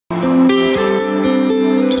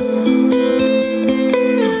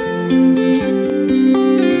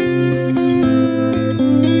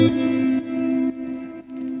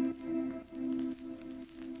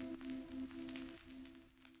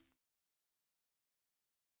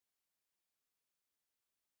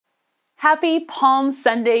Happy Palm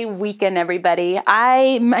Sunday weekend, everybody.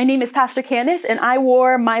 My name is Pastor Candace, and I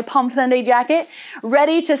wore my Palm Sunday jacket,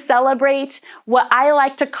 ready to celebrate what I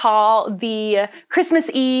like to call the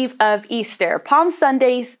Christmas Eve of Easter. Palm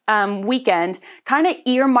Sunday's weekend kind of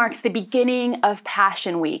earmarks the beginning of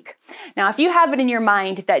Passion Week. Now, if you have it in your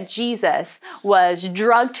mind that Jesus was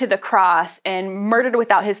drugged to the cross and murdered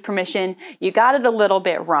without his permission, you got it a little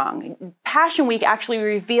bit wrong. Passion Week actually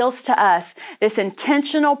reveals to us this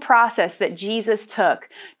intentional process that Jesus took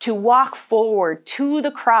to walk forward to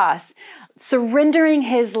the cross, surrendering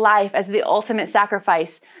his life as the ultimate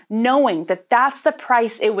sacrifice, knowing that that's the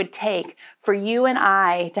price it would take for you and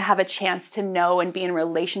I to have a chance to know and be in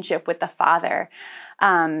relationship with the Father.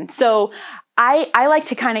 So I like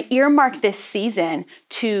to kind of earmark this season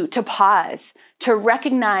to pause, to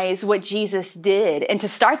recognize what Jesus did, and to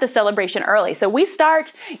start the celebration early. So we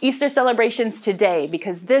start Easter celebrations today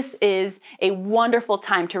because this is a wonderful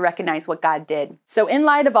time to recognize what God did. So in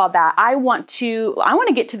light of all that, I want to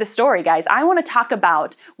get to the story, guys. I want to talk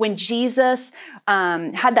about when Jesus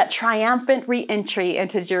had that triumphant re-entry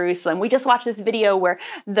into Jerusalem. We just watched this video where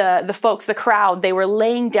the folks, the crowd, they were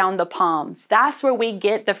laying down the palms. That's where we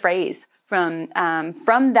get the phrase from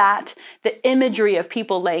that, the imagery of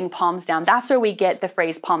people laying palms down. That's where we get the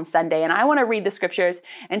phrase Palm Sunday. And I want to read the scriptures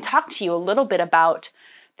and talk to you a little bit about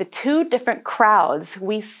the two different crowds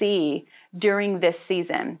we see during this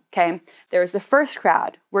season, okay? There's the first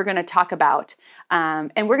crowd we're going to talk about,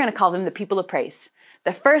 and we're going to call them the people of praise.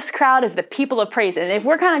 The first crowd is the people of praise. And if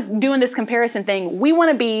we're kind of doing this comparison thing, we want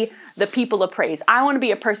to be the people of praise. I want to be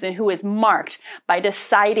a person who is marked by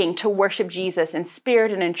deciding to worship Jesus in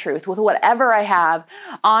spirit and in truth. With whatever I have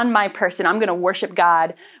on my person, I'm going to worship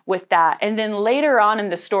God with that. And then later on in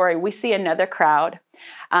the story, we see another crowd.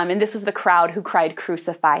 And this was the crowd who cried,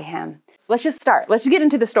 "Crucify him." Let's just start. Let's get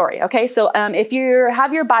into the story, okay? So if you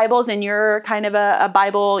have your Bibles and you're kind of a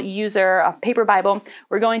Bible user, a paper Bible,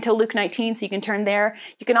 we're going to Luke 19, so you can turn there.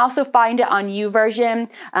 You can also find it on YouVersion.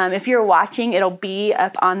 If you're watching, it'll be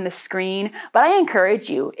up on the screen. But I encourage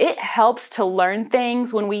you, it helps to learn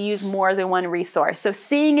things when we use more than one resource. So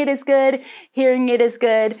seeing it is good, hearing it is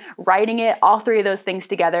good, writing it, all three of those things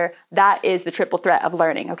together, that is the triple threat of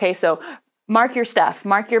learning, okay? So mark your stuff,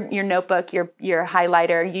 mark your notebook, your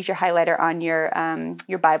highlighter, use your highlighter on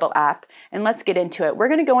your Bible app, and let's get into it. We're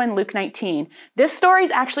going to go in Luke 19. This story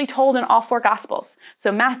is actually told in all four Gospels.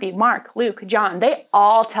 So Matthew, Mark, Luke, John, they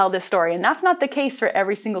all tell this story. And that's not the case for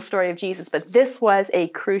every single story of Jesus, but this was a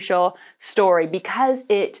crucial story because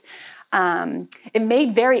it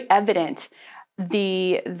made very evident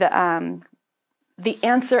the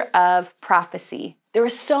answer of prophecy. There were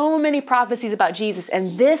so many prophecies about Jesus,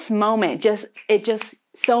 and this moment,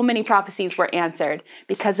 so many prophecies were answered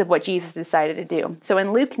because of what Jesus decided to do. So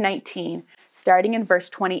in Luke 19, starting in verse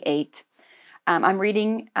 28, I'm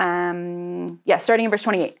reading, starting in verse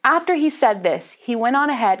 28. After he said this, he went on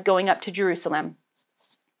ahead, going up to Jerusalem.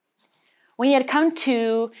 When he had come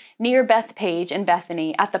to near Bethphage and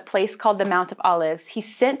Bethany at the place called the Mount of Olives, he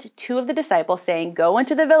sent two of the disciples, saying, "Go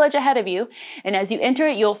into the village ahead of you, and as you enter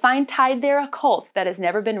it, you'll find tied there a colt that has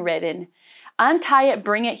never been ridden. Untie it,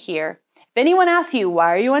 bring it here. If anyone asks you,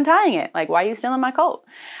 'Why are you untying it?' Like, 'Why are you stealing my colt?'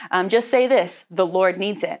 Just say this, 'The Lord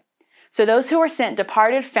needs it.'" So those who were sent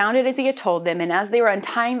departed, found it as he had told them, and as they were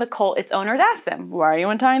untying the colt, its owners asked them, "Why are you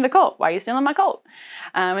untying the colt? Why are you stealing my colt?"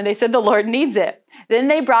 And they said, "The Lord needs it." Then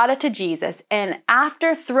they brought it to Jesus, and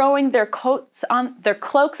after throwing their cloaks on the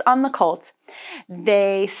colt,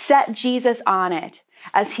 they set Jesus on it.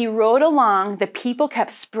 As he rode along, the people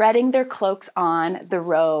kept spreading their cloaks on the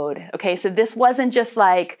road. Okay, so this wasn't just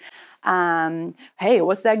like, hey,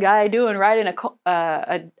 what's that guy doing riding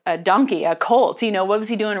a donkey, a colt? What was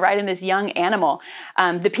he doing riding this young animal?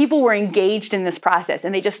 The people were engaged in this process,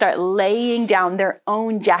 and they just start laying down their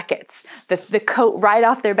own jackets, the coat right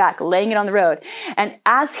off their back, laying it on the road. And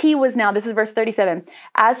as he was now, this is verse 37,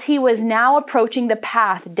 as he was now approaching the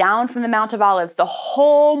path down from the Mount of Olives, the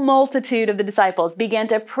whole multitude of the disciples began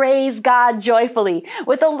to praise God joyfully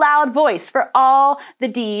with a loud voice for all the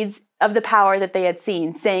deeds of the power that they had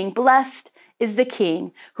seen, saying, "Blessed is the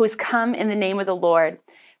King who has come in the name of the Lord.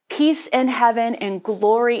 Peace in heaven and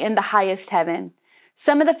glory in the highest heaven."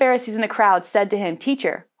 Some of the Pharisees in the crowd said to him,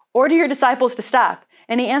 "Teacher, order your disciples to stop."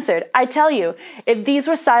 And he answered, "I tell you, if these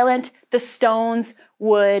were silent, the stones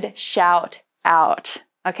would shout out."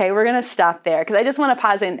 Okay, we're going to stop there because I just want to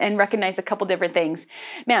pause and recognize a couple different things.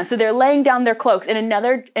 Man, so they're laying down their cloaks.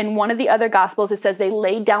 In one of the other gospels, it says they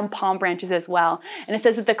laid down palm branches as well. And it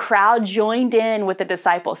says that the crowd joined in with the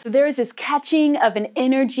disciples. So there is this catching of an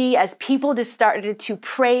energy as people just started to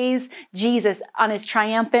praise Jesus on his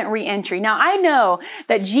triumphant re-entry. Now, I know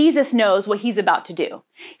that Jesus knows what he's about to do.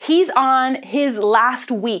 He's on his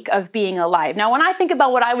last week of being alive. Now, when I think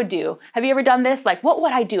about what I would do, have you ever done this? Like, what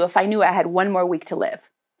would I do if I knew I had one more week to live?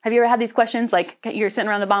 Have you ever had these questions? Like you're sitting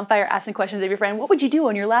around the bonfire asking questions of your friend, what would you do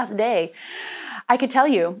on your last day? I could tell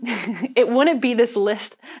you, it wouldn't be this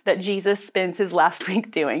list that Jesus spends his last week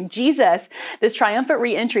doing. Jesus, this triumphant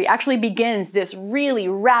re-entry, actually begins this really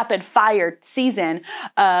rapid fire season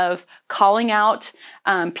of calling out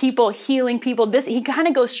people, healing people. He kind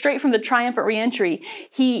of goes straight from the triumphant re-entry.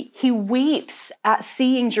 He weeps at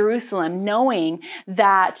seeing Jerusalem, knowing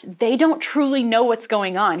that they don't truly know what's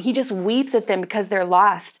going on. He just weeps at them because they're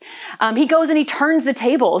lost. He goes and he turns the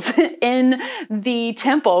tables in the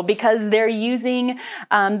temple because they're using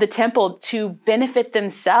the temple to benefit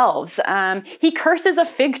themselves. He curses a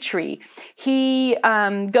fig tree. He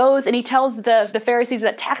goes and he tells the Pharisees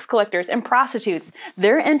that tax collectors and prostitutes,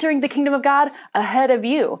 they're entering the kingdom of God ahead of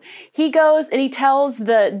you. He goes and he tells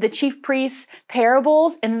the chief priests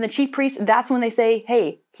parables, and then the chief priests, that's when they say,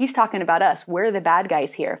 hey, he's talking about us. We're the bad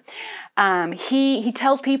guys here. He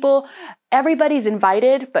tells people everybody's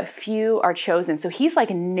invited, but few are chosen. So he's like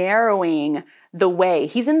narrowing the way.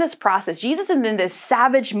 He's in this process. Jesus is in this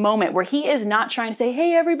savage moment where he is not trying to say,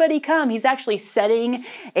 hey, everybody come. He's actually setting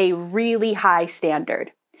a really high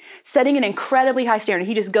standard. Setting an incredibly high standard.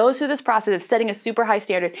 He just goes through this process of setting a super high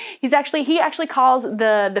standard. He actually calls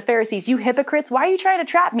the Pharisees, you hypocrites, why are you trying to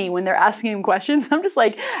trap me when they're asking him questions? I'm just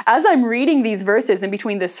like, as I'm reading these verses in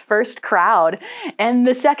between this first crowd and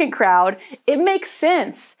the second crowd, it makes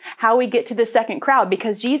sense how we get to the second crowd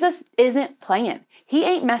because Jesus isn't playing. He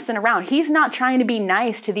ain't messing around. He's not trying to be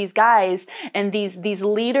nice to these guys and these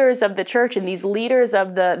leaders of the church and these leaders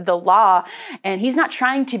of the law. And he's not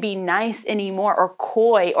trying to be nice anymore or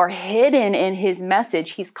coy or hidden in his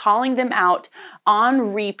message. He's calling them out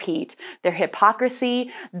on repeat. Their hypocrisy,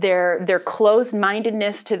 their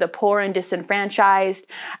closed-mindedness to the poor and disenfranchised,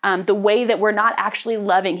 the way that we're not actually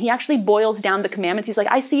loving. He actually boils down the commandments. He's like,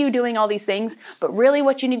 I see you doing all these things, but really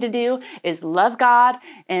what you need to do is love God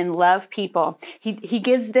and love people. He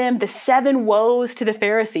gives them the 7 woes to the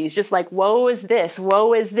Pharisees, just like, woe is this,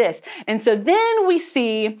 woe is this. And so then we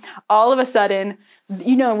see all of a sudden,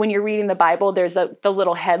 you know, when you're reading the Bible, there's the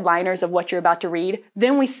little headliners of what you're about to read.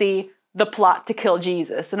 Then we see the plot to kill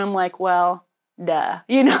Jesus. And I'm like, well, duh.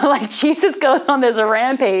 You know, like Jesus goes on this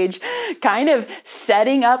rampage, kind of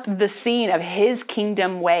setting up the scene of his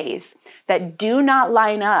kingdom ways that do not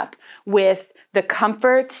line up with the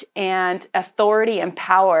comfort and authority and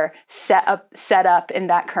power set up in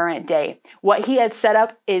that current day. What he had set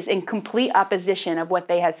up is in complete opposition of what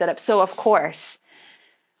they had set up. So of course,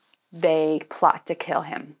 they plot to kill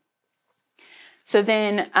him. So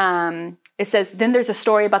then it says, then there's a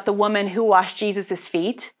story about the woman who washed Jesus'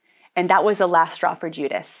 feet. And that was the last straw for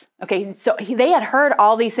Judas. Okay, so they had heard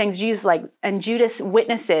all these things, and Judas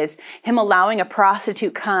witnesses him allowing a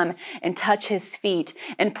prostitute come and touch his feet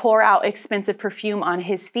and pour out expensive perfume on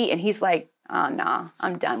his feet. And he's like, oh, nah,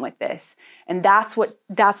 I'm done with this. And that's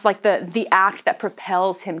like the act that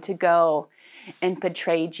propels him to go and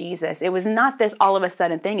betray Jesus. It was not this all of a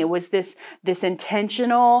sudden thing. It was this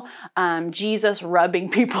intentional Jesus rubbing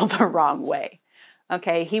people the wrong way.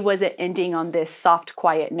 Okay, he wasn't ending on this soft,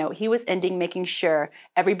 quiet note. He was ending making sure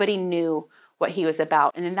everybody knew what he was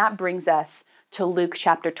about. And then that brings us to Luke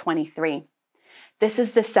chapter 23. This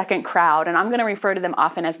is the second crowd, and I'm going to refer to them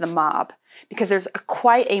often as the mob because there's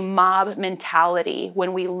quite a mob mentality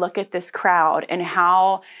when we look at this crowd and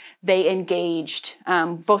how they engaged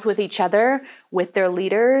both with each other, with their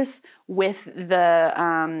leaders, with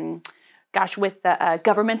the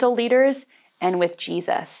governmental leaders, and with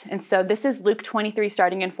Jesus. And so this is Luke 23,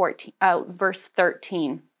 starting in verse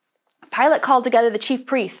 13. Pilate called together the chief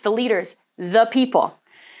priests, the leaders, the people.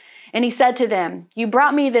 And he said to them, you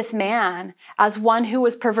brought me this man as one who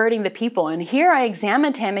was perverting the people. And here I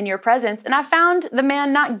examined him in your presence, and I found the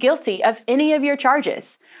man not guilty of any of your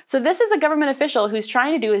charges. So this is a government official who's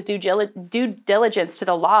trying to do his due diligence to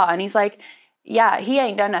the law. And he's like, yeah, he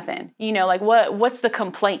ain't done nothing. You know, like what's the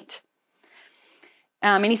complaint?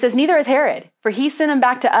 And he says, neither is Herod, for he sent him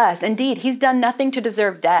back to us. Indeed, he's done nothing to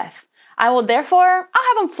deserve death. I'll have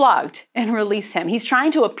him flogged and release him. He's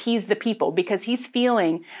trying to appease the people because he's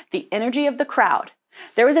feeling the energy of the crowd.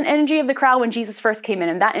 There was an energy of the crowd when Jesus first came in,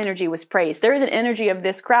 and that energy was praise. There is an energy of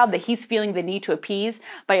this crowd that he's feeling the need to appease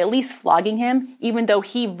by at least flogging him, even though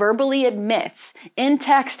he verbally admits in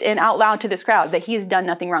text and out loud to this crowd that he has done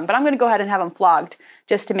nothing wrong. But I'm going to go ahead and have him flogged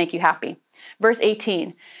just to make you happy. Verse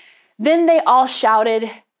 18, then they all shouted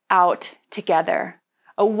out together,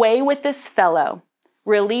 away with this fellow,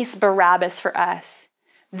 release Barabbas for us.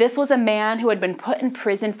 This was a man who had been put in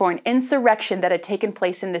prison for an insurrection that had taken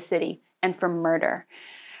place in the city and for murder.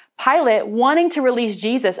 Pilate, wanting to release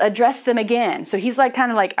Jesus, addressed them again. So he's like,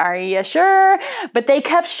 kind of like, are you sure? But they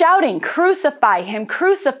kept shouting, crucify him,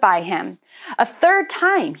 crucify him. A third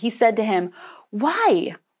time he said to him,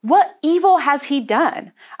 why? What evil has he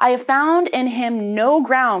done? I have found in him no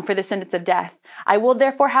ground for the sentence of death. I will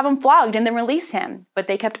therefore have him flogged and then release him. But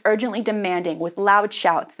they kept urgently demanding with loud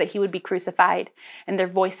shouts that he would be crucified, and their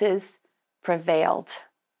voices prevailed.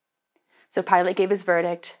 So Pilate gave his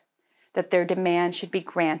verdict that their demand should be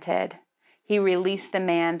granted. He released the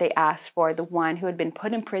man they asked for, the one who had been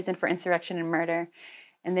put in prison for insurrection and murder,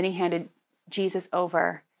 and then he handed Jesus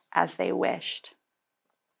over as they wished.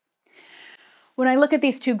 When I look at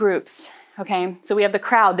these two groups, okay, so we have the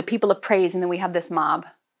crowd, the people of praise, and then we have this mob.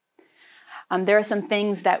 There are some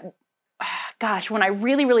things that, gosh, when I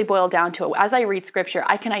really, really boil down to it, as I read scripture,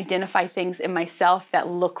 I can identify things in myself that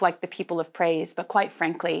look like the people of praise, but quite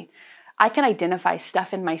frankly, I can identify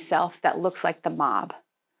stuff in myself that looks like the mob.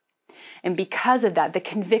 And because of that, the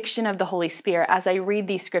conviction of the Holy Spirit, as I read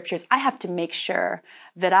these scriptures, I have to make sure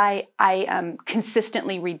that I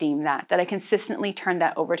consistently redeem that I consistently turn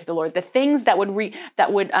that over to the Lord. The things that would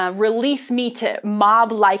release me to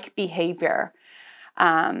mob-like behavior,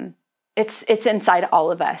 it's inside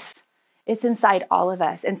all of us. It's inside all of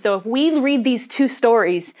us. And so if we read these two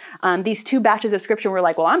stories, these two batches of scripture, we're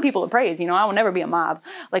like, well, I'm people of praise. I will never be a mob.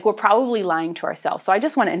 Like, we're probably lying to ourselves. So I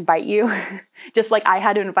just want to invite you, just like I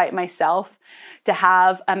had to invite myself, to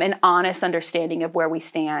have an honest understanding of where we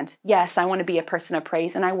stand. Yes, I want to be a person of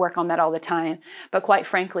praise, and I work on that all the time. But quite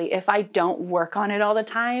frankly, if I don't work on it all the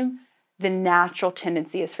time, the natural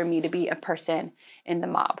tendency is for me to be a person in the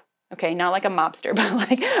mob. Okay, not like a mobster, but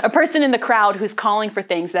like a person in the crowd who's calling for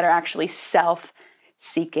things that are actually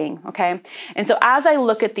self-seeking, okay? And so as I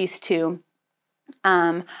look at these two,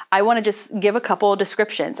 I want to just give a couple of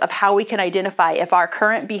descriptions of how we can identify if our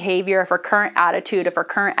current behavior, if our current attitude, if our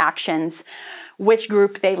current actions, which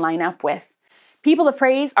group they line up with. People of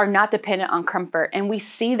praise are not dependent on comfort, and we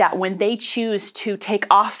see that when they choose to take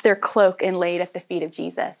off their cloak and lay it at the feet of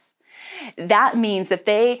Jesus. That means that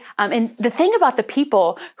they, and the thing about the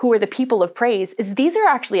people who are the people of praise is these are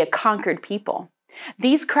actually a conquered people.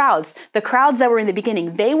 These crowds, the crowds that were in the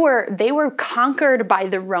beginning, they were conquered by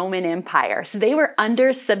the Roman Empire. So they were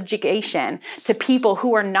under subjugation to people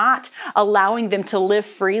who are not allowing them to live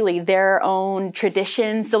freely their own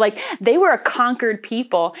traditions. So like they were a conquered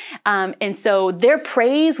people. And so their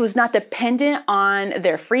praise was not dependent on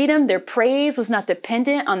their freedom. Their praise was not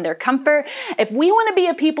dependent on their comfort. If we want to be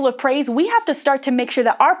a people of praise, we have to start to make sure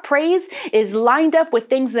that our praise is lined up with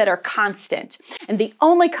things that are constant. And the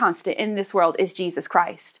only constant in this world is Jesus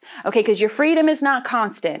Christ. Okay, because your freedom is not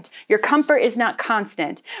constant. Your comfort is not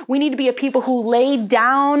constant. We need to be a people who lay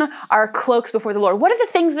down our cloaks before the Lord. What are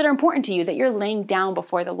the things that are important to you that you're laying down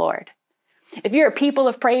before the Lord? If you're a people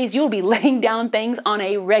of praise, you'll be laying down things on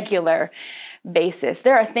a regular basis.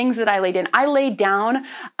 There are things that I laid in. I laid down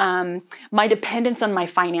my dependence on my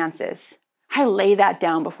finances. I lay that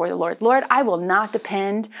down before the Lord. Lord, I will not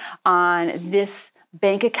depend on this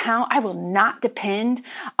bank account. I will not depend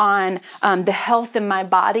on the health in my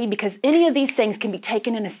body, because any of these things can be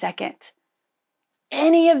taken in a second.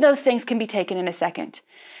 Any of those things can be taken in a second.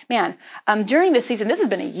 Man, during this season, this has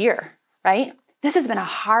been a year, right? This has been a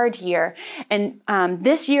hard year. And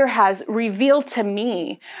this year has revealed to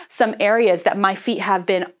me some areas that my feet have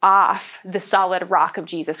been off the solid rock of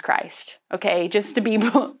Jesus Christ. Okay, just to be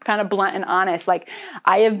kind of blunt and honest, like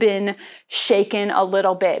I have been shaken a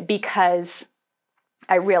little bit because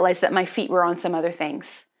I realized that my feet were on some other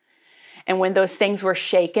things. And when those things were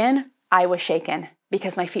shaken, I was shaken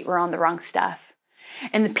because my feet were on the wrong stuff.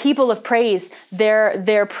 And the people of praise,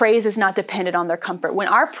 their praise is not dependent on their comfort. When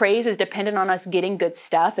our praise is dependent on us getting good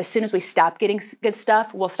stuff, as soon as we stop getting good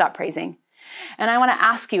stuff, we'll stop praising. And I want to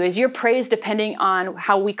ask you, is your praise depending on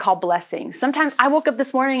how we call blessings? Sometimes I woke up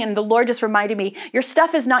this morning and the Lord just reminded me, your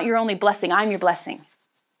stuff is not your only blessing. I'm your blessing.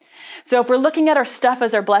 So if we're looking at our stuff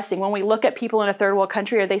as our blessing, when we look at people in a third world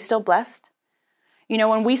country, are they still blessed?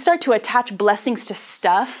 When we start to attach blessings to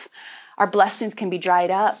stuff, our blessings can be dried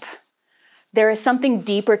up. There is something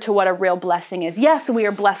deeper to what a real blessing is. Yes, we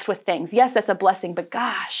are blessed with things. Yes, that's a blessing, but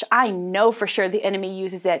gosh, I know for sure the enemy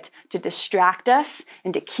uses it to distract us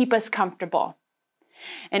and to keep us comfortable.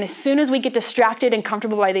 And as soon as we get distracted and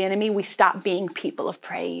comfortable by the enemy, we stop being people of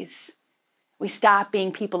praise. We stop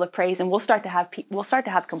being people of praise, and we'll start to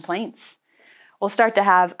have complaints. We'll start to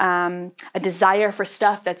have a desire for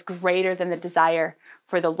stuff that's greater than the desire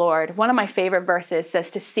for the Lord. One of my favorite verses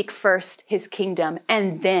says to seek first his kingdom,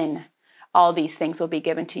 and then all these things will be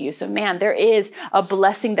given to you. So man, there is a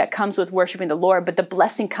blessing that comes with worshiping the Lord, but the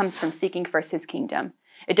blessing comes from seeking first his kingdom.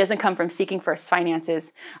 It doesn't come from seeking first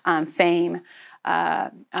finances, fame,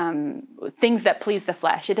 things that please the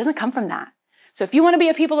flesh. It doesn't come from that. So if you want to be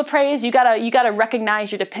a people of praise, you gotta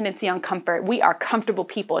recognize your dependency on comfort. We are comfortable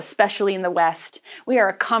people, especially in the West. We are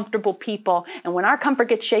a comfortable people. And when our comfort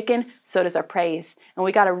gets shaken, so does our praise. And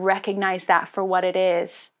we gotta recognize that for what it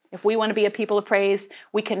is. If we want to be a people of praise,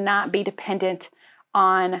 we cannot be dependent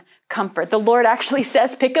on comfort. The Lord actually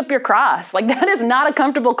says, pick up your cross. Like, that is not a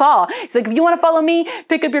comfortable call. He's like, if you want to follow me,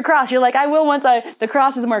 pick up your cross. You're like, I will once the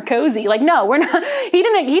cross is more cozy. Like, no, we're not. He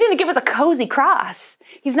didn't give us a cozy cross.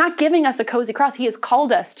 He's not giving us a cozy cross. He has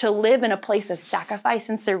called us to live in a place of sacrifice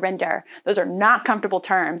and surrender. Those are not comfortable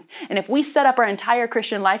terms. And if we set up our entire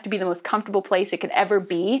Christian life to be the most comfortable place it could ever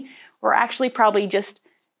be, we're actually probably just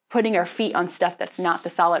putting our feet on stuff that's not the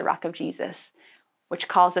solid rock of Jesus, which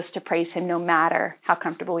calls us to praise him no matter how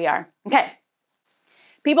comfortable we are. Okay.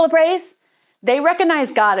 People of praise, they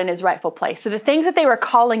recognize God in his rightful place. So the things that they were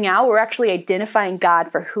calling out were actually identifying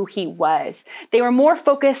God for who he was. They were more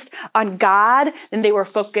focused on God than they were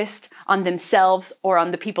focused on themselves or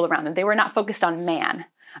on the people around them. They were not focused on man.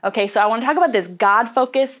 Okay, so I want to talk about this God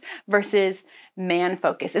focus versus man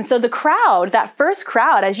focus. And so the crowd, that first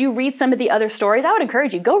crowd, as you read some of the other stories, I would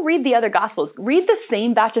encourage you, go read the other gospels. Read the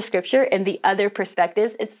same batch of scripture and the other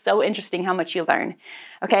perspectives. It's so interesting how much you learn.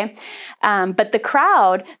 Okay, but the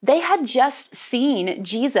crowd, they had just seen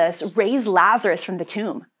Jesus raise Lazarus from the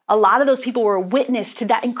tomb. A lot of those people were witness to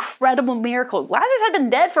that incredible miracle. Lazarus had been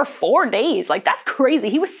dead for 4 days. Like, that's crazy.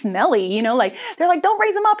 He was smelly, like, they're like, don't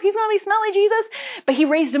raise him up. He's going to be smelly, Jesus. But he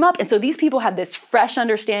raised him up. And so these people had this fresh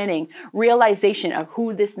understanding, realization of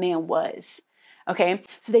who this man was. Okay.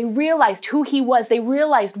 So they realized who he was. They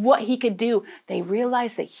realized what he could do. They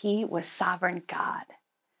realized that he was sovereign God.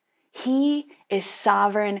 He is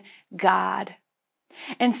sovereign God.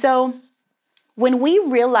 And so when we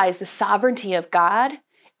realize the sovereignty of God,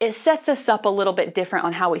 it sets us up a little bit different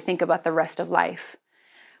on how we think about the rest of life.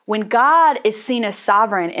 When God is seen as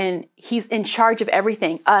sovereign and he's in charge of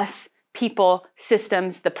everything, us, people,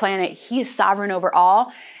 systems, the planet, he is sovereign over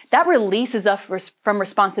all, that releases us from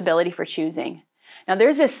responsibility for choosing. Now,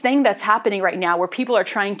 there's this thing that's happening right now where people are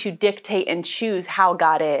trying to dictate and choose how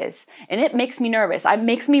God is. And it makes me nervous. It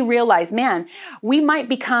makes me realize, man, we might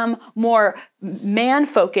become more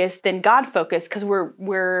man-focused than God-focused because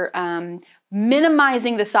we're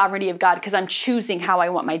minimizing the sovereignty of God because I'm choosing how I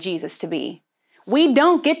want my Jesus to be. We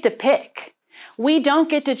don't get to pick. We don't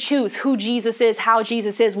get to choose who Jesus is, how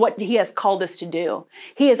Jesus is, what he has called us to do.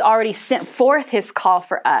 He has already sent forth his call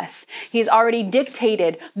for us. He has already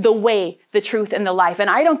dictated the way, the truth, and the life. And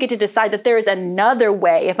I don't get to decide that there is another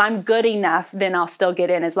way. If I'm good enough, then I'll still get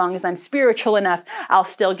in. As long as I'm spiritual enough, I'll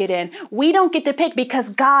still get in. We don't get to pick because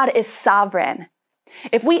God is sovereign.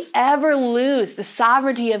 If we ever lose the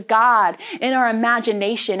sovereignty of God in our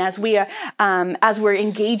imagination as we're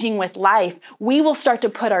engaging with life, we will start to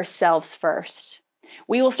put ourselves first.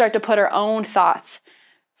 We will start to put our own thoughts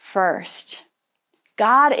first.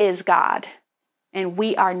 God is God, and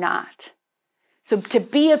we are not. So to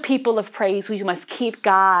be a people of praise, we must keep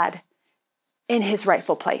God in his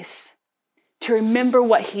rightful place, to remember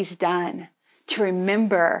what he's done, to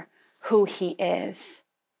remember who he is.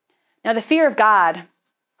 Now, the fear of God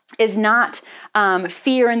is not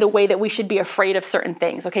fear in the way that we should be afraid of certain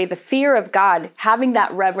things, okay? The fear of God, having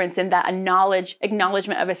that reverence and that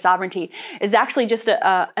acknowledgement of his sovereignty is actually just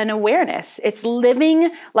an awareness. It's living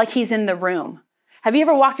like he's in the room. Have you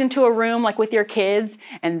ever walked into a room like with your kids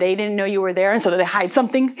and they didn't know you were there and so they hide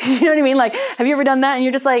something? You know what I mean? Like, have you ever done that and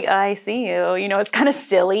you're just like, I see you. It's kind of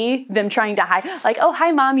silly, them trying to hide. Like, oh,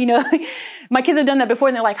 hi, Mom. My kids have done that before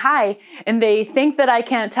and they're like, hi. And they think that I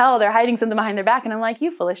can't tell. They're hiding something behind their back. And I'm like,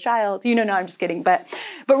 you foolish child. No, I'm just kidding. But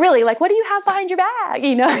really, like, what do you have behind your back?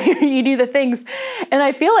 You do the things. And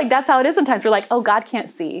I feel like that's how it is sometimes. We're like, oh, God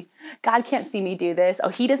can't see. God can't see me do this. Oh,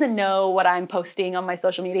 he doesn't know what I'm posting on my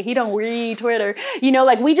social media. He don't read Twitter.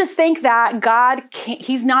 We just think that God can't,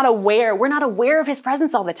 he's not aware. We're not aware of his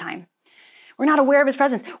presence all the time. We're not aware of his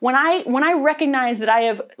presence. When I recognize that I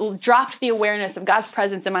have dropped the awareness of God's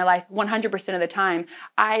presence in my life 100% of the time,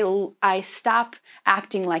 I stop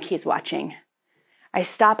acting like he's watching. I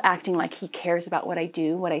stop acting like he cares about what I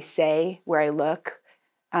do, what I say, where I look,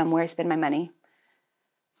 where I spend my money.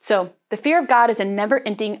 So the fear of God is a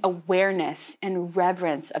never-ending awareness and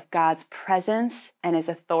reverence of God's presence and his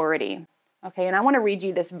authority. Okay, and I want to read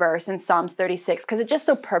you this verse in Psalms 36 because it just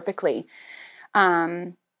so perfectly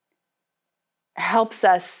helps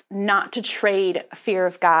us not to trade fear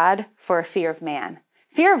of God for a fear of man.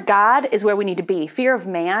 Fear of God is where we need to be. Fear of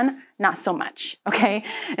man, not so much, okay?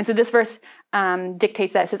 And so this verse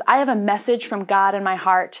dictates that. It says, I have a message from God in my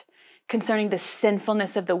heart concerning the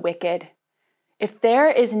sinfulness of the wicked. If there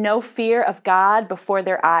is no fear of God before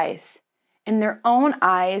their eyes, in their own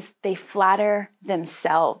eyes they flatter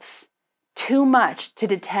themselves too much to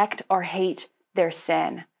detect or hate their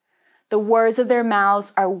sin. The words of their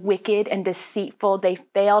mouths are wicked and deceitful. They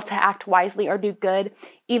fail to act wisely or do good.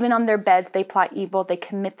 Even on their beds, they plot evil. They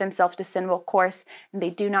commit themselves to sinful course, and they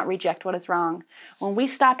do not reject what is wrong. When we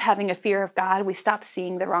stop having a fear of God, we stop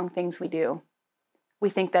seeing the wrong things we do. We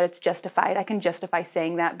think that it's justified. I can justify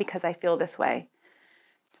saying that because I feel this way.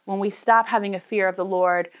 When we stop having a fear of the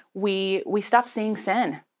Lord, we stop seeing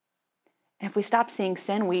sin. And if we stop seeing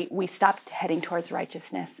sin, we stop heading towards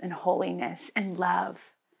righteousness and holiness and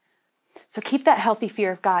love. So keep that healthy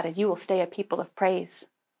fear of God and you will stay a people of praise.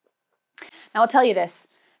 Now I'll tell you this,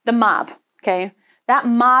 the mob, okay? That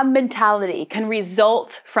mob mentality can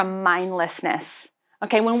result from mindlessness.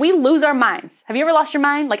 Okay, when we lose our minds, have you ever lost your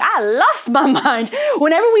mind? Like, I lost my mind.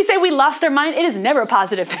 Whenever we say we lost our mind, it is never a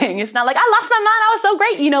positive thing. It's not like, I lost my mind, I was so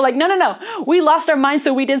great. No. We lost our mind,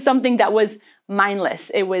 so we did something that was mindless.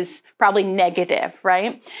 It was probably negative,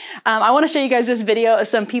 right? I want to show you guys this video of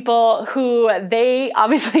some people who they're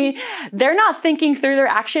not thinking through their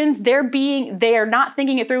actions. They are not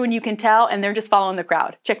thinking it through, and you can tell, and they're just following the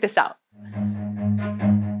crowd. Check this out.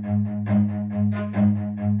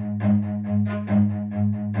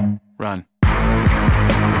 Run.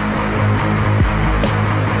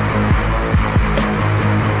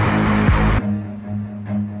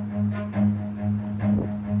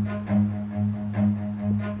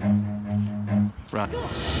 Run.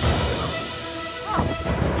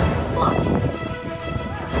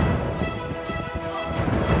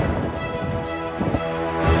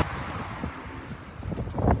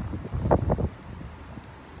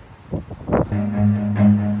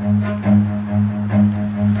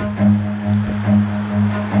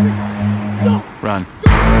 Run.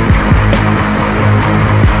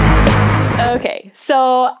 Okay,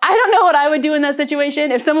 so I don't know what I would do in that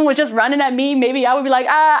situation. If someone was just running at me, maybe I would be like,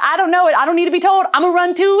 I don't know it. I don't need to be told. I'm gonna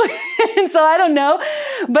run too. And so I don't know.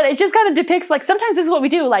 But it just kind of depicts, like, sometimes this is what we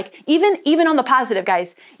do. Like, even on the positive,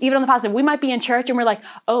 guys, even on the positive, we might be in church and we're like,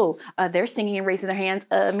 oh, they're singing and raising their hands.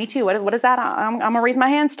 Me too. What is that? I'm gonna raise my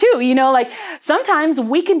hands too. Like, sometimes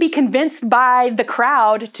we can be convinced by the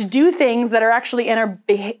crowd to do things that are actually in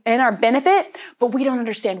our benefit, but we don't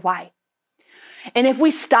understand why. And if we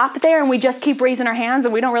stop there and we just keep raising our hands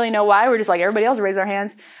and we don't really know why, we're just like everybody else raise our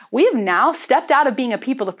hands, we have now stepped out of being a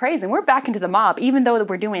people of praise and we're back into the mob, even though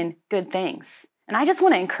we're doing good things. And I just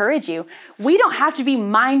want to encourage you, we don't have to be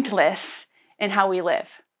mindless in how we live.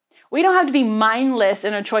 We don't have to be mindless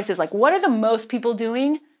in our choices. Like, what are the most people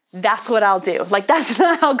doing? That's what I'll do. Like, that's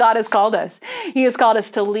not how God has called us. He has called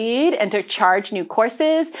us to lead and to charge new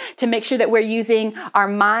courses, to make sure that we're using our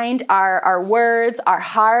mind, our words, our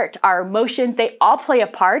heart, our emotions. They all play a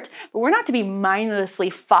part, but we're not to be mindlessly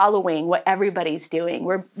following what everybody's doing.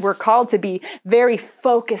 We're called to be very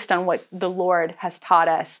focused on what the Lord has taught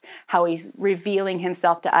us, how he's revealing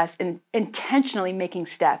himself to us and intentionally making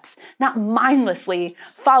steps, not mindlessly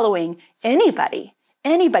following anybody.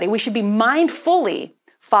 We should be mindfully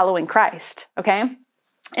following Christ, okay?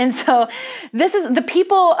 And so this is the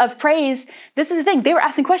people of praise. This is the thing. They were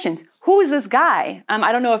asking questions. Who is this guy?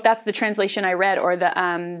 I don't know if that's the translation I read or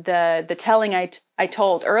the telling I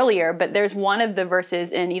told earlier, but there's one of the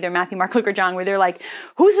verses in either Matthew, Mark, Luke, or John where they're like,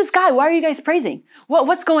 who's this guy? Why are you guys praising?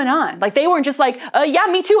 What's going on? Like, they weren't just like, yeah,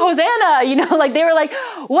 me too, Hosanna. Like, they were like,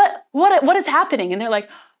 what is happening? And they're like,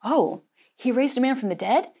 oh, he raised a man from the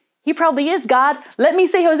dead? He probably is God. Let me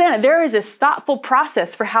say Hosanna. There is this thoughtful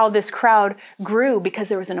process for how this crowd grew because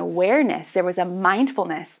there was an awareness. There was a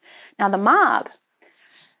mindfulness. Now the mob,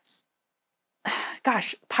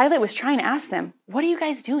 gosh, Pilate was trying to ask them, what are you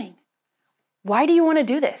guys doing? Why do you want to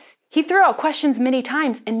do this? He threw out questions many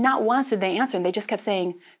times and not once did they answer. And they just kept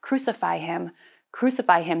saying, crucify him,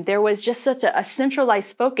 crucify him. There was just such a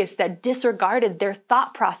centralized focus that disregarded their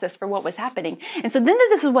thought process for what was happening. And so then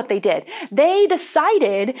this is what they did. They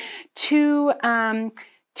decided to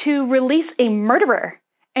release a murderer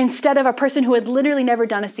instead of a person who had literally never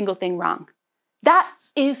done a single thing wrong. That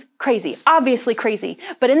is crazy, obviously crazy.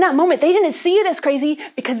 But in that moment, they didn't see it as crazy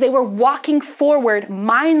because they were walking forward,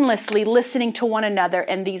 mindlessly listening to one another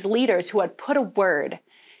and these leaders who had put a word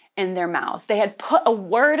in their mouths. They had put a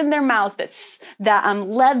word in their mouths that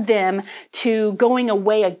led them to going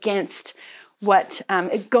away against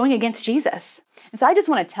going against Jesus. And so I just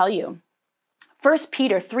want to tell you, 1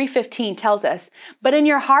 Peter 3:15 tells us, "But in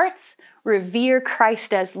your hearts, revere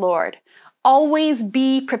Christ as Lord. Always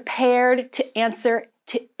be prepared to answer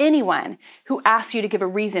to anyone who asks you to give a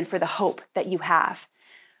reason for the hope that you have.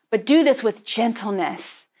 But do this with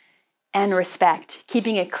gentleness and respect,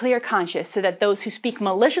 keeping a clear conscience so that those who speak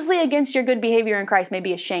maliciously against your good behavior in Christ may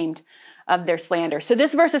be ashamed of their slander." So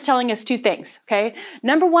this verse is telling us two things, okay?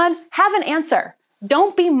 Number one, have an answer.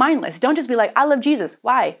 Don't be mindless. Don't just be like, I love Jesus.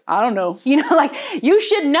 Why? I don't know. You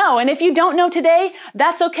should know. And if you don't know today,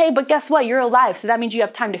 that's okay. But guess what? You're alive. So that means you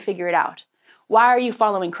have time to figure it out. Why are you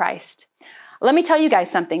following Christ? Let me tell you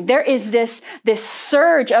guys something. There is this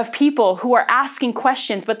surge of people who are asking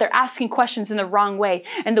questions, but they're asking questions in the wrong way.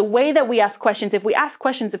 And the way that we ask questions, if we ask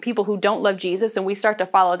questions of people who don't love Jesus and we start to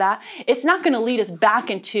follow that, it's not going to lead us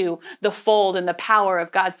back into the fold and the power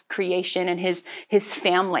of God's creation and his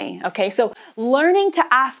family. Okay, so learning to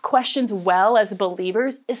ask questions well as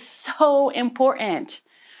believers is so important.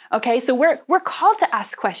 Okay, so we're called to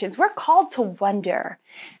ask questions. We're called to wonder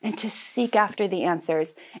and to seek after the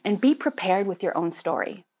answers and be prepared with your own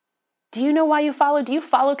story. Do you know why you follow? Do you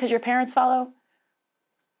follow because your parents follow?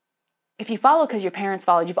 If you follow because your parents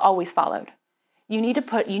followed, you've always followed. You need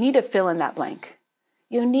to fill in that blank.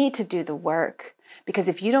 You need to do the work. Because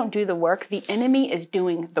if you don't do the work, the enemy is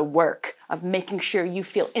doing the work of making sure you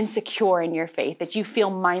feel insecure in your faith, that you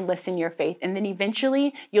feel mindless in your faith. And then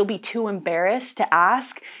eventually you'll be too embarrassed to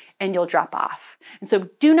ask and you'll drop off. And so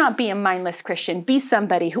do not be a mindless Christian. Be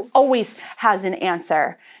somebody who always has an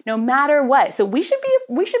answer, no matter what. So we should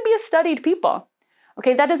be a studied people.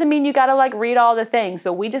 Okay, that doesn't mean you got to read all the things,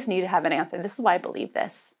 but we just need to have an answer. This is why I believe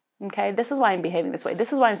this. Okay, this is why I'm behaving this way.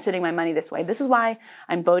 This is why I'm spending my money this way. This is why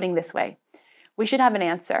I'm voting this way. We should have an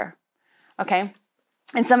answer, okay?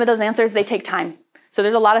 And some of those answers, they take time. So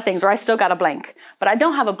there's a lot of things where I still got a blank, but I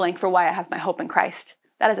don't have a blank for why I have my hope in Christ.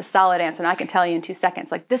 That is a solid answer, and I can tell you in 2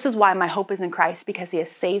 seconds. This is why my hope is in Christ, because he has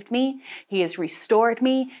saved me, he has restored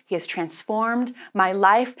me, he has transformed my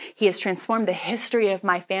life, he has transformed the history of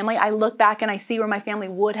my family. I look back and I see where my family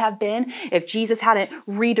would have been if Jesus hadn't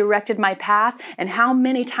redirected my path, and how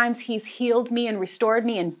many times he's healed me and restored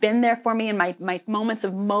me and been there for me in my moments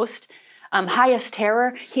of most highest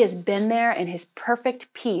terror. He has been there, and his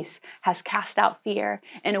perfect peace has cast out fear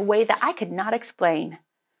in a way that I could not explain.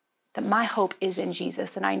 That my hope is in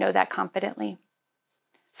Jesus, and I know that confidently.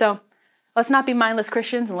 So let's not be mindless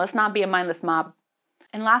Christians, and let's not be a mindless mob.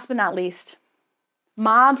 And last but not least,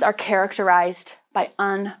 mobs are characterized by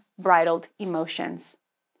unbridled emotions.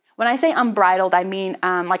 When I say unbridled, I mean,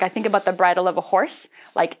 I think about the bridle of a horse,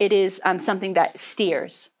 it is something that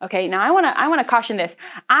steers, okay? Now, I want to caution this.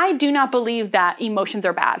 I do not believe that emotions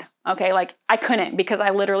are bad, okay? I couldn't, because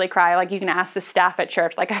I literally cry. You can ask the staff at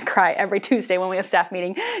church. I cry every Tuesday when we have staff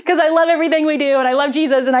meeting, because I love everything we do, and I love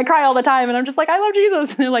Jesus, and I cry all the time, and I'm just I love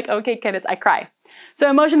Jesus. And they're like, okay, Candace, I cry. So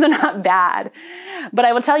emotions are not bad. But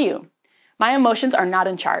I will tell you, my emotions are not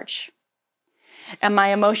in charge. And my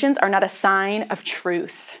emotions are not a sign of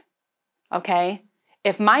truth. Okay?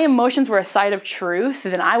 If my emotions were a sign of truth,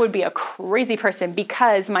 then I would be a crazy person,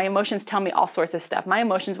 because my emotions tell me all sorts of stuff. My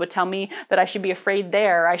emotions would tell me that I should be afraid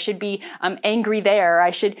there. I should be angry there.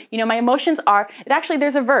 My emotions are,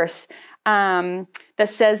 there's a verse that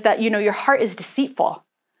says that, your heart is deceitful.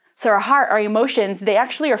 So our emotions, they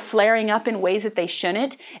actually are flaring up in ways that they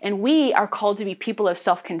shouldn't. And we are called to be people of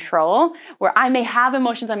self-control, where I may have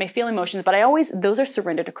emotions, I may feel emotions, but those are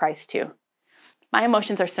surrendered to Christ too. My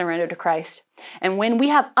emotions are surrendered to Christ. And when we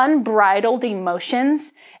have unbridled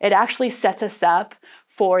emotions, it actually sets us up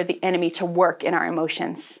for the enemy to work in our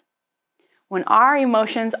emotions. When our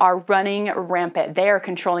emotions are running rampant, they are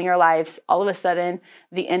controlling our lives, all of a sudden,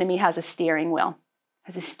 the enemy has a steering wheel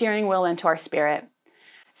into our spirit.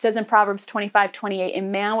 It says in Proverbs 25:28, a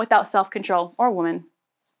man without self-control, or woman,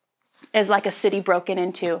 is like a city broken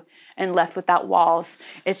into and left without walls.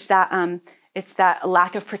 It's that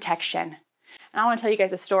lack of protection. And I want to tell you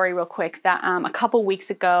guys a story real quick that a couple weeks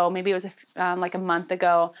ago, maybe it was a month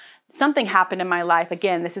ago, something happened in my life.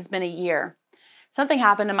 Again, this has been a year. something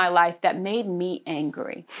happened in my life that made me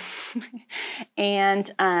angry. And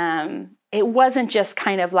it wasn't just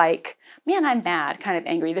kind of like, man, I'm mad kind of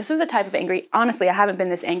angry. This was the type of angry, honestly, I haven't been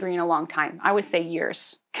this angry in a long time. I would say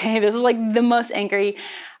years. Okay, this was like the most angry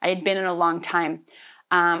I had been in a long time.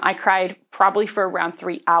 I cried probably for around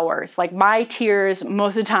 3 hours. Like my tears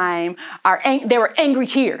most of the time they were angry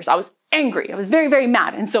tears. I was angry. I was very, very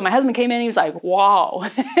mad. And so my husband came in and he was like, wow.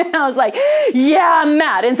 And I was like, yeah, I'm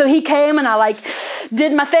mad. And so he came and I like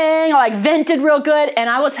did my thing. I like vented real good. And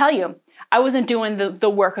I will tell you, I wasn't doing the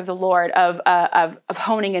work of the Lord of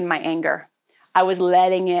honing in my anger. I was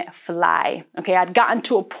letting it fly. Okay. I'd gotten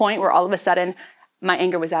to a point where all of a sudden my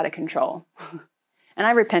anger was out of control. And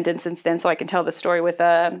I repented since then, so I can tell the story with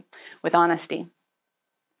honesty.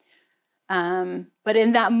 But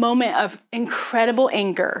in that moment of incredible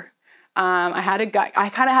anger, I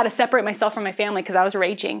kind of had to separate myself from my family because I was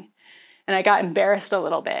raging, and I got embarrassed a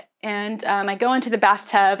little bit. And I go into the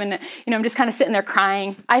bathtub, and I'm just kind of sitting there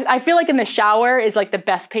crying. I feel like in the shower is like the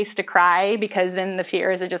best place to cry because then the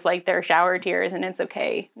tears are just like they're shower tears, and it's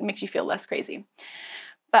okay. It makes you feel less crazy.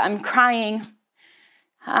 But I'm crying.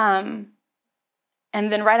 And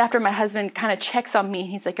then right after my husband kind of checks on me,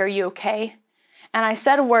 he's like, are you okay? And I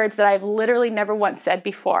said words that I've literally never once said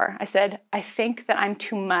before. I said, I think that I'm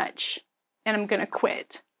too much and I'm going to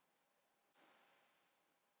quit.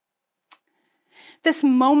 This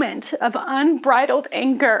moment of unbridled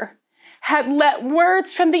anger had let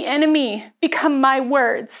words from the enemy become my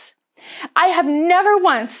words. I have never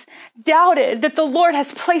once doubted that the Lord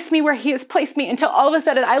has placed me where he has placed me until all of a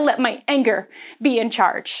sudden I let my anger be in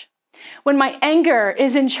charge. When my anger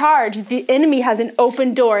is in charge, the enemy has an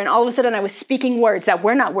open door, and all of a sudden I was speaking words that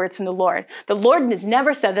were not words from the Lord. The Lord has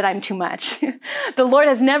never said that I'm too much. The Lord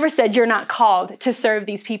has never said you're not called to serve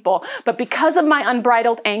these people. But because of my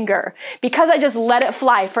unbridled anger, because I just let it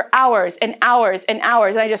fly for hours and hours and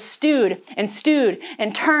hours, and I just stewed and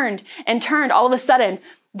turned, all of a sudden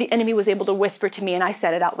the enemy was able to whisper to me, and I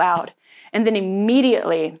said it out loud. And then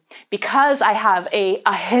immediately, because I have a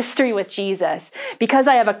history with Jesus, because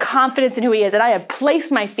I have a confidence in who he is, and I have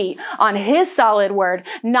placed my feet on his solid word,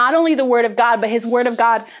 not only the word of God, but his word of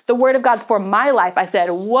God, the word of God for my life, I said,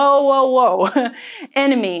 whoa, whoa, whoa,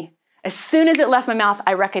 enemy. As soon as it left my mouth,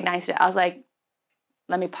 I recognized it. I was like,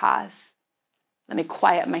 let me pause. Let me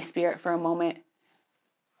quiet my spirit for a moment,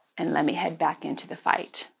 and let me head back into the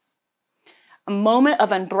fight. A moment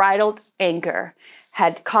of unbridled anger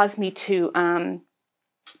had caused me to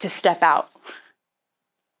step out.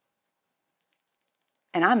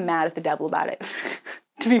 And I'm mad at the devil about it,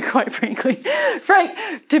 to be quite frankly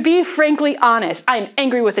honest. I'm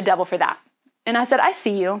angry with the devil for that. And I said, I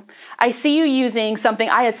see you. I see you using something.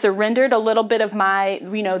 I had surrendered a little bit of my,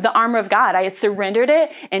 the armor of God. I had surrendered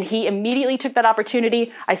it, and he immediately took that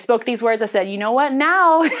opportunity. I spoke these words. I said, you know what?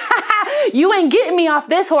 Now you ain't getting me off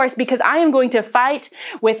this horse, because I am going to fight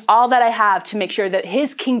with all that I have to make sure that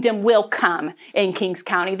his kingdom will come in Kings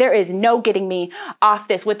County. There is no getting me off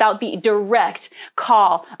this without the direct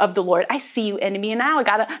call of the Lord. I see you, enemy. And now I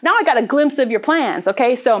got a glimpse of your plans.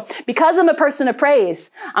 Okay. So because I'm a person of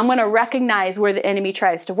praise, I'm going to recognize where the enemy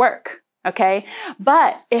tries to work, okay?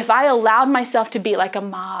 But if I allowed myself to be like a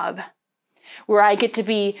mob, where I get to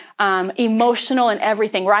be emotional in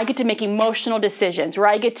everything, where I get to make emotional decisions, where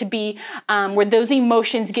I get to be, where those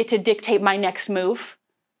emotions get to dictate my next move,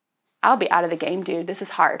 I'll be out of the game, dude. This is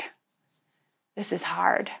hard. This is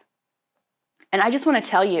hard. And I just want to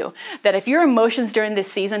tell you that if your emotions during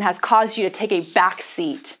this season has caused you to take a back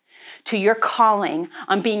seat to your calling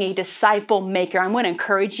on being a disciple maker, I'm going to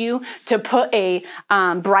encourage you to put a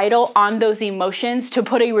bridle on those emotions, to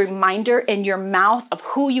put a reminder in your mouth of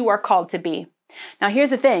who you are called to be. Now, here's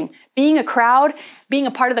the thing. Being a part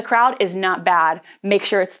of the crowd is not bad. Make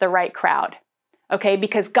sure it's the right crowd. Okay,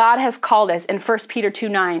 because God has called us in 1 Peter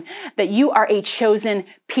 2:9 that you are a chosen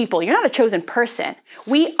people. You're not a chosen person.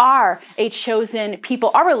 We are a chosen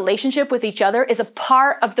people. Our relationship with each other is a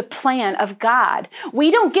part of the plan of God.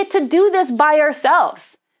 We don't get to do this by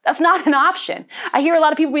ourselves. That's not an option. I hear a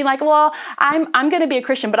lot of people being like, well, I'm going to be a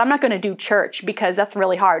Christian, but I'm not going to do church because that's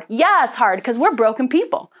really hard. Yeah, it's hard because we're broken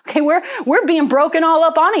people. Okay, we're being broken all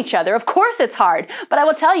up on each other. Of course it's hard. But I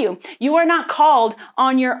will tell you, you are not called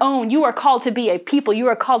on your own. You are called to be a people. You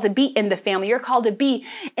are called to be in the family. You're called to be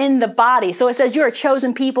in the body. So it says you're a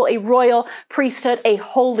chosen people, a royal priesthood, a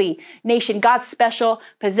holy nation, God's special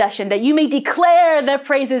possession, that you may declare the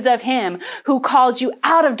praises of him who called you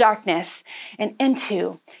out of darkness and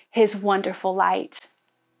into his wonderful light.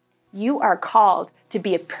 You are called to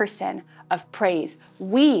be a person of praise.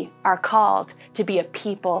 We are called to be a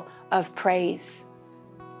people of praise.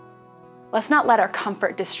 Let's not let our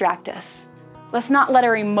comfort distract us. Let's not let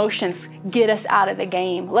our emotions get us out of the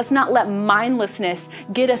game. Let's not let mindlessness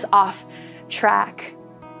get us off track.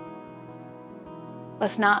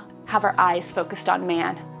 Let's not have our eyes focused on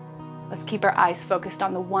man. Let's keep our eyes focused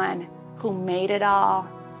on the one who made it all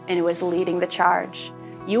and who is leading the charge.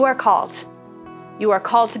 You are called. You are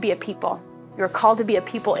called to be a people. You're called to be a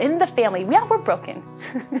people in the family. Yeah, we're broken.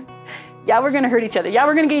 Yeah, we're going to hurt each other. Yeah,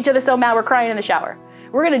 we're going to get each other so mad we're crying in the shower.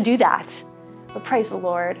 We're going to do that. But praise the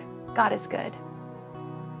Lord. God is good.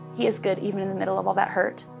 He is good even in the middle of all that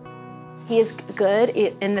hurt. He is good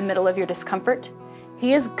in the middle of your discomfort.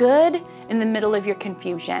 He is good in the middle of your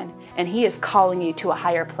confusion. And He is calling you to a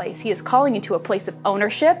higher place. He is calling you to a place of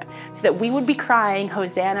ownership so that we would be crying,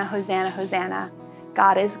 Hosanna, Hosanna, Hosanna.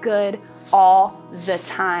 God is good all the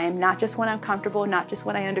time, not just when I'm comfortable, not just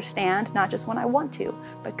when I understand, not just when I want to,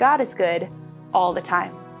 but God is good all the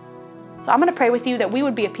time. So I'm going to pray with you that we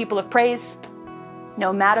would be a people of praise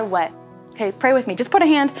no matter what. Okay, pray with me. Just put a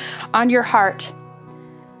hand on your heart.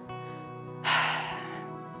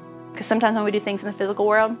 Because sometimes when we do things in the physical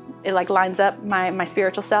world, it like lines up my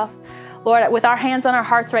spiritual self. Lord, with our hands on our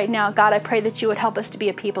hearts right now, God, I pray that you would help us to be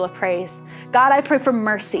a people of praise. God, I pray for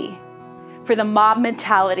mercy for the mob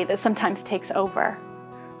mentality that sometimes takes over,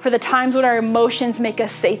 for the times when our emotions make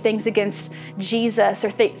us say things against Jesus or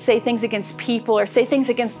say things against people or say things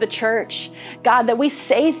against the church. God, that we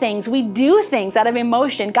say things, we do things out of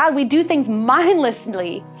emotion. God, we do things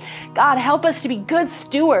mindlessly. God, help us to be good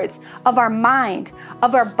stewards of our mind,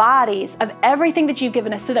 of our bodies, of everything that you've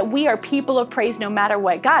given us so that we are people of praise no matter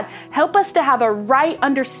what. God, help us to have a right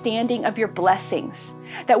understanding of your blessings,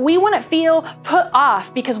 that we wouldn't feel put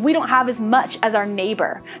off because we don't have as much as our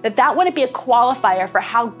neighbor, that wouldn't be a qualifier for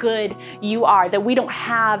how good you are, that we don't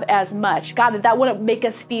have as much. God, that wouldn't make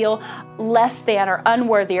us feel less than or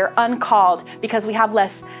unworthy or uncalled because we have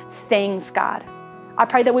less things, God. I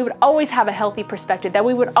pray that we would always have a healthy perspective, that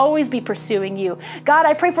we would always be pursuing you. God,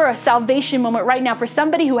 I pray for a salvation moment right now for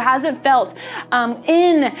somebody who hasn't felt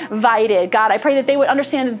invited. God, I pray that they would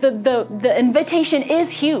understand that the invitation is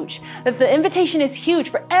huge, that the invitation is huge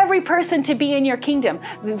for every person to be in your kingdom.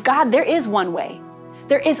 God, there is one way.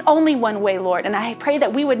 There is only one way, Lord, and I pray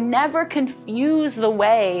that we would never confuse the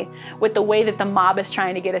way with the way that the mob is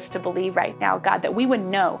trying to get us to believe right now, God, that we would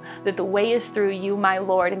know that the way is through you, my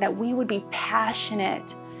Lord, and that we would be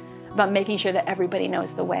passionate about making sure that everybody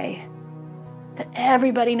knows the way, that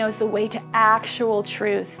everybody knows the way to actual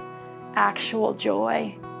truth, actual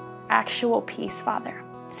joy, actual peace, Father.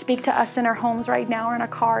 Speak to us in our homes right now or in our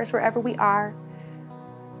cars, wherever we are.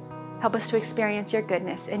 Help us to experience your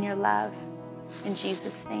goodness and your love. In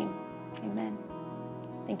Jesus' name, amen.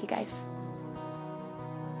 Thank you, guys.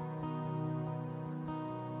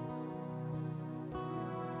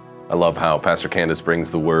 I love how Pastor Candace brings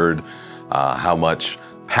the word, how much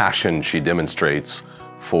passion she demonstrates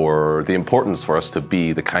for the importance for us to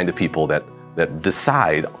be the kind of people that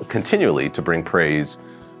decide continually to bring praise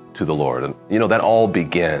to the Lord. And you know, that all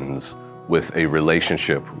begins with a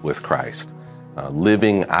relationship with Christ,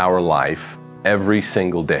 living our life every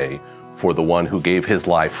single day for the one who gave his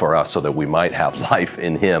life for us so that we might have life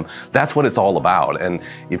in him. That's what it's all about. And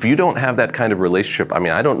if you don't have that kind of relationship, I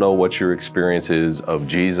mean, I don't know what your experience is of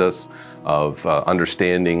Jesus, of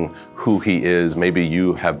understanding who he is. Maybe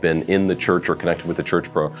you have been in the church or connected with the church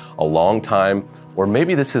for a long time, or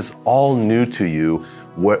maybe this is all new to you.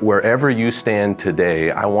 Wherever you stand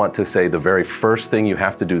today, I want to say the very first thing you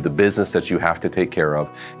have to do, the business that you have to take care of,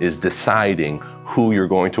 is deciding who you're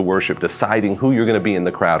going to worship, deciding who you're going to be in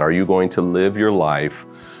the crowd. Are you going to live your life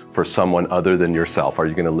for someone other than yourself? Are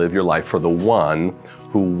you going to live your life for the one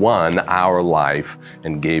who won our life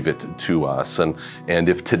and gave it to us? And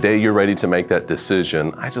if today you're ready to make that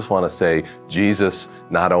decision, I just want to say Jesus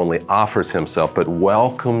not only offers himself, but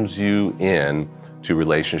welcomes you in to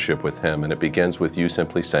relationship with him. And it begins with you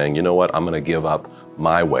simply saying, you know what, I'm going to give up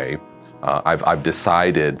my way. I've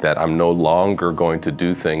decided that I'm no longer going to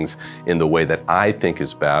do things in the way that I think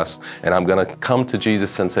is best. And I'm going to come to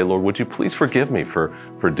Jesus and say, Lord, would you please forgive me for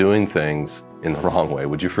doing things in the wrong way?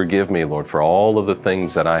 Would you forgive me, Lord, for all of the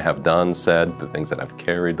things that I have done, said, the things that I've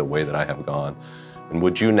carried, the way that I have gone? And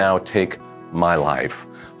would you now take my life?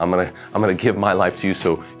 I'm gonna give my life to you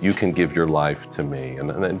so you can give your life to me. And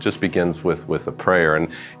it just begins with a prayer.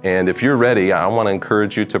 And if you're ready, I want to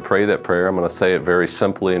encourage you to pray that prayer. I'm going to say it very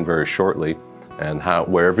simply and very shortly. And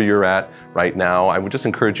wherever you're at right now, I would just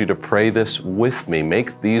encourage you to pray this with me.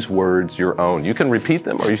 Make these words your own. You can repeat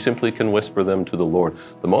them or you simply can whisper them to the Lord.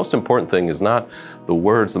 The most important thing is not the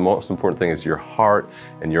words. The most important thing is your heart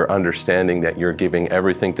and your understanding that you're giving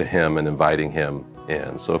everything to him and inviting him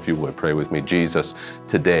in. So if you would, pray with me. Jesus,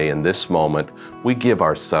 today in this moment, we give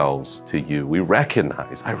ourselves to you.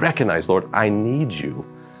 I recognize, Lord, I need you,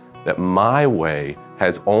 that my way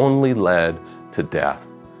has only led to death,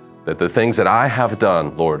 that the things that I have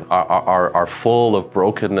done, Lord, are full of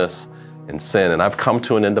brokenness and sin, and I've come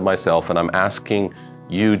to an end of myself, and I'm asking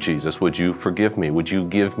you, Jesus, would you forgive me? Would you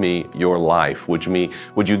give me your life? Would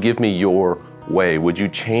you give me your way? Would you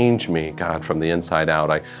change me, God, from the inside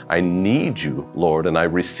out? I need you, Lord, and I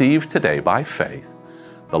receive today by faith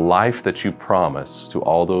the life that you promise to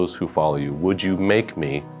all those who follow you. Would you make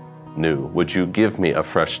me new? Would you give me a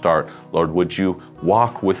fresh start? Lord, would you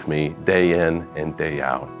walk with me day in and day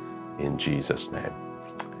out? In Jesus' name,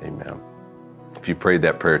 amen. If you prayed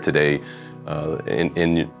that prayer today,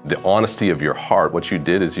 in the honesty of your heart, what you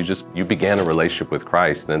did is you began a relationship with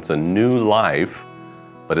Christ, and it's a new life,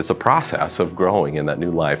 but it's a process of growing in that new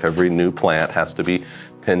life. Every new plant has to be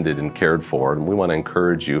tended and cared for, and we want to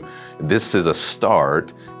encourage you. This is a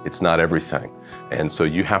start, it's not everything. And so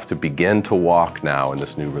you have to begin to walk now in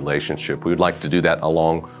this new relationship. We would like to do that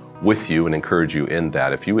along with you and encourage you in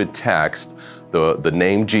that. If you would text the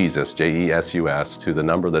name Jesus, J-E-S-U-S, to the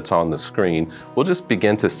number that's on the screen, we'll just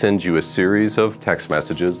begin to send you a series of text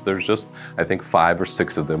messages. There's just, I think, 5 or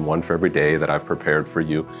 6 of them, one for every day, that I've prepared for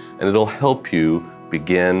you. And it'll help you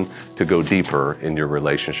begin to go deeper in your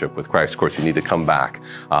relationship with Christ. Of course, you need to come back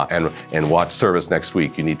and watch service next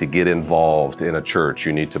week. You need to get involved in a church.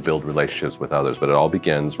 You need to build relationships with others. But it all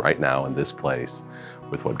begins right now in this place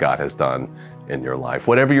with what God has done in your life.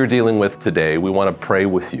 Whatever you're dealing with today, we want to pray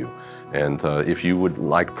with you. And if you would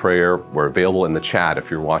like prayer, we're available in the chat.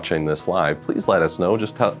 If you're watching this live, please let us know.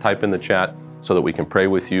 Just type in the chat so that we can pray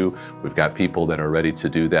with you. We've got people that are ready to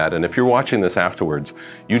do that. And if you're watching this afterwards,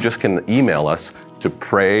 you just can email us to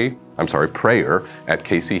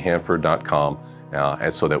prayer@kchanford.com,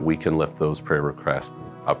 and so that we can lift those prayer requests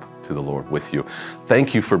up to the Lord with you.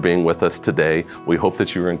 Thank you for being with us today. We hope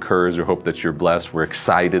that you're encouraged. We hope that you're blessed. We're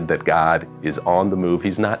excited that God is on the move.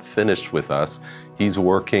 He's not finished with us. He's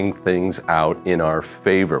working things out in our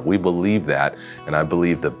favor. We believe that, and I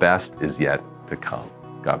believe the best is yet to come.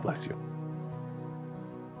 God bless you.